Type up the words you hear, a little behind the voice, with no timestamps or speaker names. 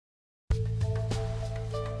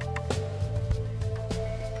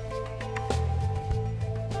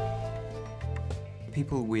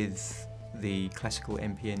People with the classical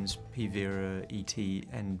MPNs, P. vera, ET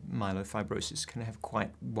and myelofibrosis can have quite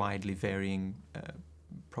widely varying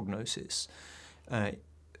prognosis.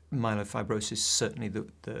 Myelofibrosis certainly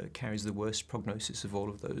carries the worst prognosis of all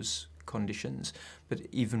of those conditions, but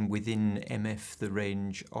even within MF the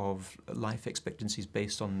range of life expectancies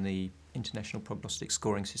based on the International Prognostic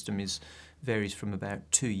Scoring System varies from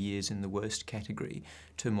about 2 years in the worst category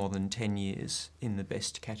to more than 10 years in the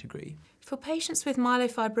best category. For patients with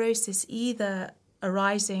myelofibrosis either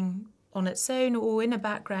arising on its own or in a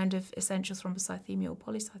background of essential thrombocythemia or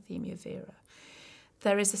polycythemia vera,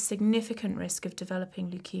 there is a significant risk of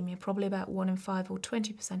developing leukemia. Probably about 1 in 5 or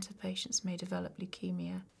 20% of patients may develop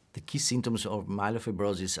leukemia. The key symptoms of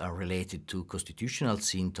myelofibrosis are related to constitutional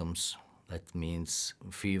symptoms. That means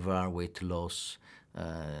fever, weight loss,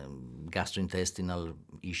 gastrointestinal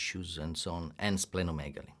issues and so on, and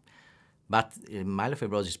splenomegaly. But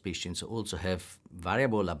myelofibrosis patients also have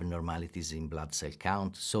variable abnormalities in blood cell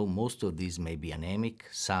count, so most of these may be anemic,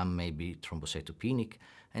 some may be thrombocytopenic,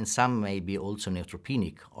 and some may be also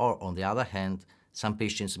neutropenic, or on the other hand, some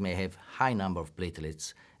patients may have high number of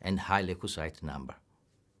platelets and high leukocyte number.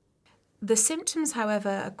 The symptoms,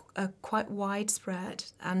 however, are quite widespread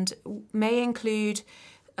and may include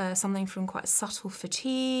something from quite subtle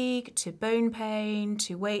fatigue to bone pain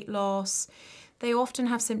to weight loss. They often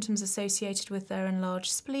have symptoms associated with their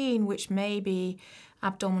enlarged spleen, which may be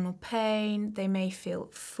abdominal pain. They may feel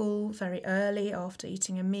full very early after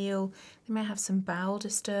eating a meal. They may have some bowel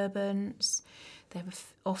disturbance. They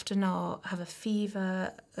often have a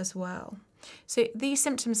fever as well. So these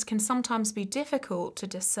symptoms can sometimes be difficult to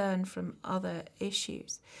discern from other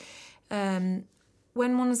issues. When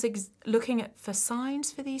one is looking for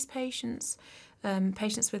signs for these patients,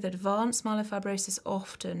 patients with advanced myelofibrosis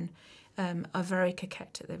often are very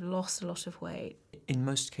cachectic. They've lost a lot of weight. In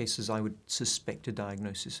most cases, I would suspect a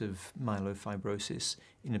diagnosis of myelofibrosis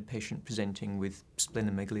in a patient presenting with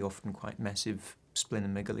splenomegaly, often quite massive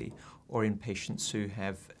splenomegaly, or in patients who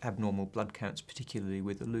have abnormal blood counts, particularly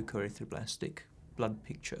with a leukoerythroblastic blood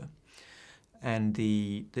picture. And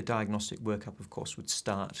the diagnostic workup, of course, would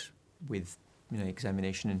start with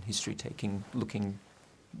examination and history taking, looking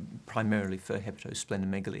primarily for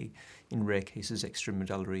hepatosplenomegaly, in rare cases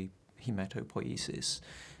extramedullary hematopoiesis,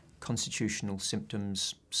 constitutional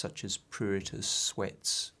symptoms such as pruritus,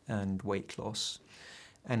 sweats and weight loss,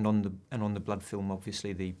 and on the blood film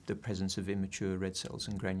obviously the presence of immature red cells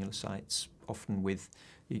and granulocytes, often with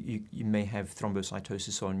you may have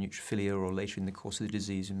thrombocytosis or neutrophilia, or later in the course of the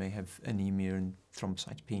disease you may have anemia and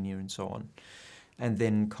thrombocytopenia and so on. And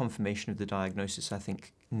then confirmation of the diagnosis, I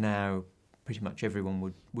think now pretty much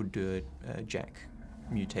everyone would do a JAK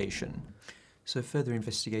mutation. So further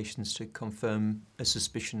investigations to confirm a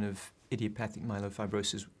suspicion of idiopathic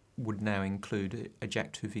myelofibrosis would now include a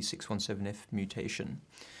JAK2V617F mutation,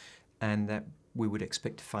 and that we would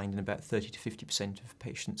expect to find in about 30 to 50% of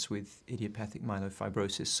patients with idiopathic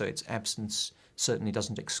myelofibrosis. So its absence certainly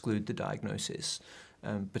doesn't exclude the diagnosis,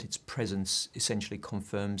 but its presence essentially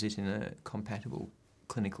confirms it in a compatible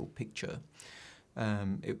clinical picture.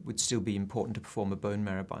 It would still be important to perform a bone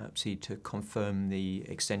marrow biopsy to confirm the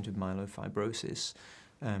extent of myelofibrosis,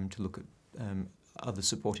 to look at other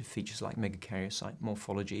supportive features like megakaryocyte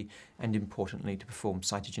morphology, and importantly to perform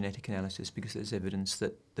cytogenetic analysis, because there's evidence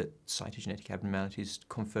that cytogenetic abnormalities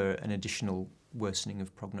confer an additional worsening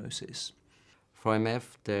of prognosis. For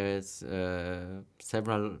MF, there's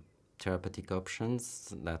several therapeutic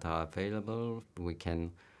options that are available. We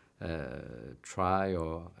can try,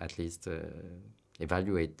 or at least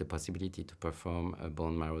evaluate the possibility to perform a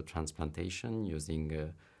bone marrow transplantation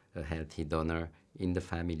using a healthy donor in the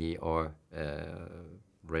family or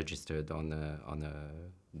registered on a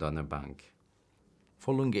donor bank.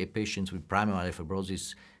 Following a patient with primary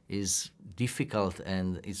myelofibrosis is difficult,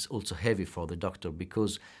 and it's also heavy for the doctor,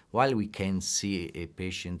 because while we can see a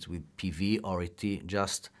patient with PV or ET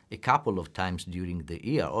just a couple of times during the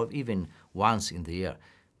year, or even once in the year,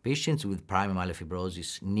 patients with primary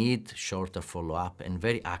myelofibrosis need shorter follow-up and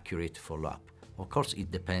very accurate follow-up. Of course,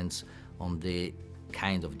 it depends on the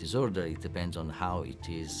kind of disorder, it depends on how it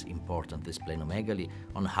is important, the splenomegaly,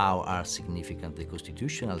 on how are significant the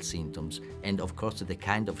constitutional symptoms, and of course the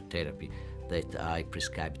kind of therapy that I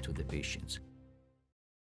prescribe to the patients.